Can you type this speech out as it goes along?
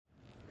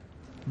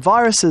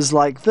Viruses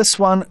like this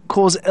one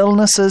cause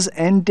illnesses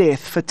and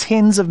death for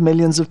tens of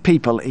millions of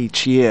people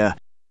each year.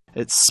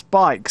 Its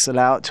spikes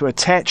allow it to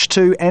attach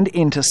to and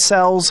enter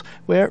cells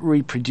where it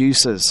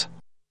reproduces.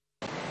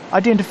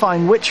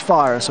 Identifying which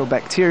virus or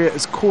bacteria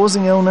is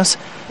causing illness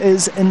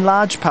is in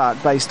large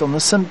part based on the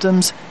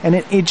symptoms and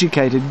an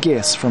educated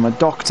guess from a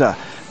doctor.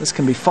 This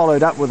can be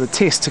followed up with a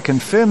test to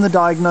confirm the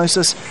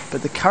diagnosis,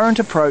 but the current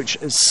approach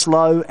is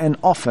slow and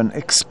often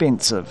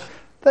expensive.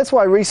 That's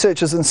why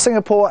researchers in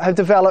Singapore have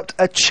developed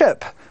a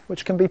chip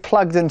which can be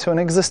plugged into an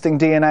existing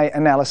DNA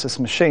analysis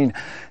machine.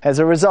 As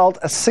a result,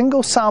 a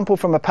single sample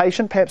from a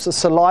patient, perhaps a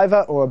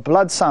saliva or a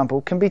blood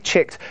sample, can be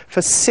checked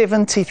for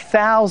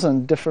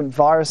 70,000 different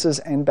viruses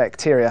and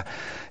bacteria.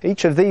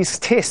 Each of these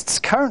tests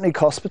currently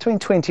costs between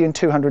 $20 and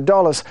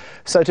 $200,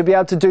 so to be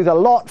able to do the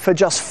lot for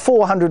just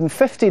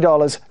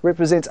 $450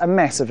 represents a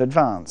massive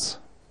advance.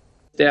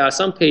 There are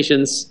some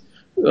patients,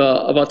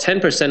 about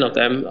 10% of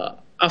them,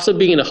 after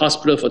being in the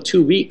hospital for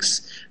 2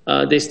 weeks,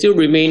 they still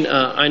remain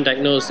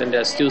undiagnosed and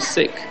they're still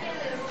sick.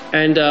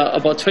 And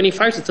about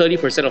 25 to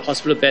 30% of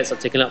hospital beds are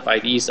taken up by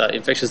these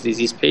infectious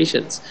disease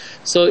patients.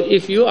 So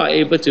if you are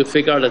able to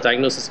figure out the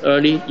diagnosis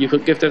early, you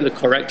could give them the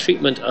correct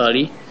treatment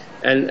early,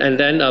 and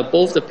then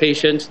both the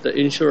patient, the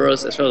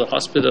insurers, as well as the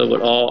hospital would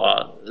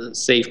all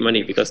save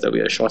money because there will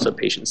be a shorter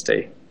patient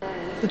stay.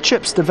 The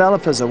chip's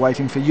developers are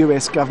waiting for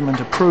US government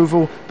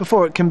approval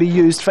before it can be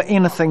used for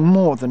anything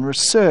more than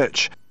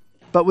research.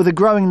 But with a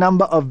growing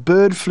number of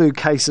bird flu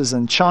cases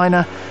in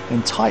China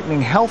and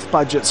tightening health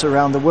budgets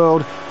around the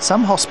world,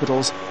 some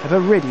hospitals have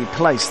already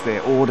placed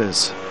their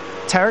orders.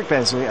 Tarek,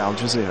 Bazley, Al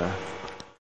Jazeera.